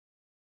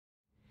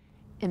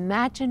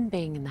Imagine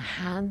being in the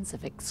hands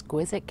of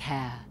Exquisite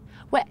Care,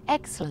 where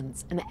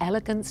excellence and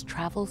elegance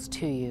travels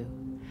to you.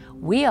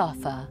 We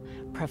offer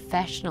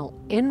professional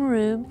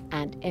in-room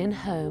and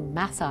in-home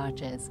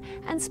massages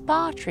and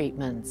spa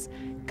treatments,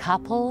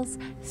 couples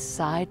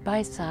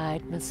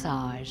side-by-side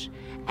massage,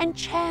 and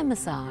chair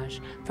massage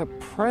for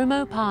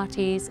promo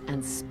parties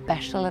and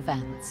special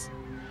events.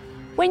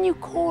 When you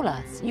call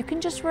us, you can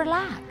just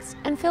relax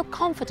and feel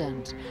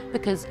confident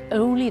because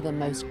only the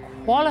most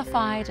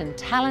qualified and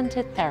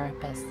talented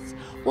therapists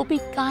will be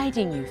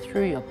guiding you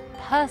through your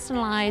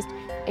personalized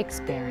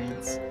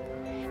experience.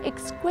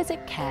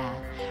 Exquisite Care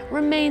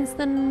remains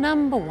the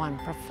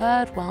 #1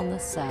 preferred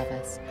wellness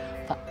service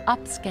for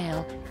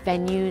upscale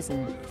venues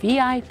and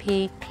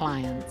VIP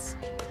clients.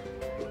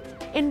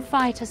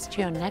 Invite us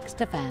to your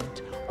next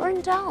event or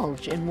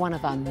indulge in one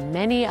of our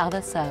many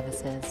other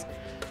services: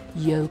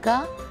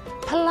 yoga,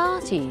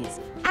 Pilates,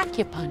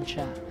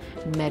 acupuncture,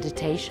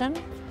 meditation,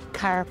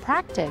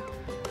 chiropractic,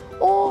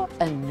 or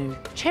a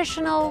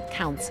nutritional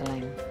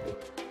counseling.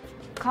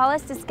 Call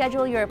us to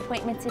schedule your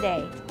appointment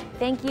today.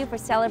 Thank you for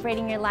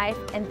celebrating your life,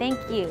 and thank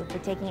you for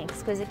taking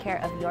exquisite care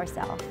of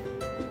yourself.